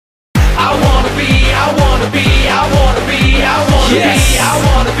wanna be, I wanna be, I wanna be, I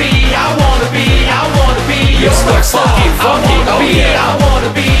wanna be, I wanna be, I wanna be your rockstar. Funky, I wanna be, I wanna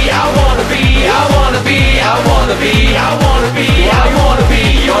be, I wanna be, I wanna be, I wanna be, I wanna be, I wanna be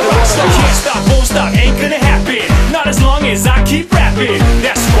your rockstar. Can't stop, won't stop, ain't gonna happen. Not as long as I keep rapping.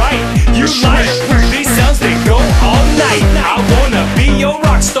 That's right, you like these sounds, they go all night. I wanna be your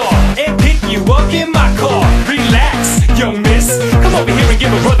rock star and pick you up in my car. Relax, young miss, come over here and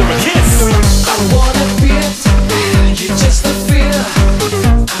give a brother a kiss. I wanna be it, you're just a feel.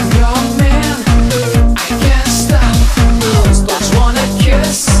 I'm your man, I can't stop. Don't wanna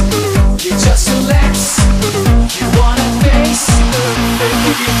kiss, you just relax. You wanna face,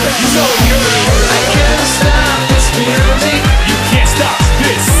 You know it, girl. I can't stop this music. You can't stop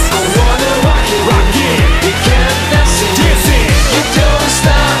this. I wanna rock it, Rock it, you can't dance it. dance it, You don't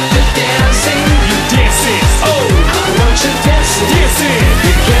stop the dancing. you dance it. Oh, I want you dancing. dance it.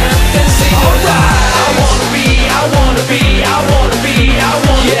 You can't dance it. Alright. I wanna be, I wanna be, I wanna be, I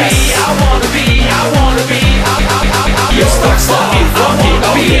wanna be, I wanna be, I wanna be, I'm your rockstar. I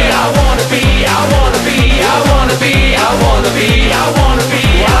wanna be, I wanna be, I wanna be, I wanna be, I wanna be, I wanna be,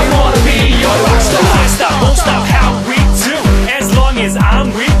 I wanna be your rockstar. Can't stop, won't stop, how we do. As long as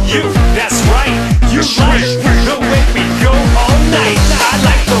I'm with you, that's right. You like the way we go all night. I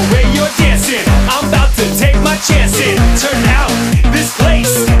like the way you're dancing. I'm about to take my chances. Turn out this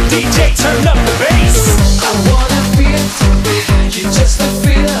place, DJ, turn up the bass. I wanna feel it, you just a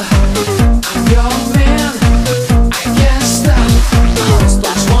feel. I'm your man, I can't stop.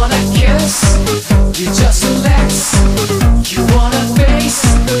 Don't wanna kiss, you just relax. You wanna face,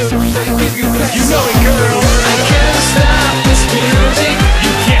 I give you best. You know it, girl. I can't stop this music.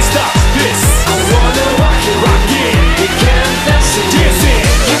 You can't stop this. I wanna rock it, Rock it, you can't dance it. dance it,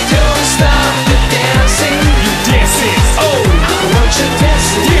 You don't stop the dancing. you dance it. Oh, I want you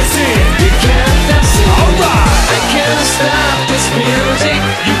dancing. dance it. You can't dance it. Alright. I can't stop this music.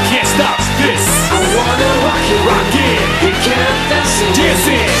 You can't stop this. I wanna rock it, Rock it, you can't dance it. dance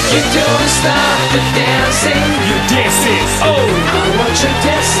it, You don't stop the dancing. you dance it. Oh, I want you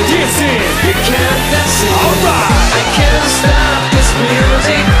dancing. dance it. You can't dance it. Alright. I can't stop this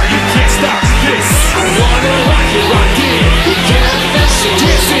music. You can't stop this. I wanna rock it, Rock it, you can't dance it.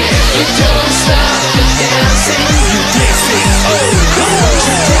 dance it. You don't stop the dancing.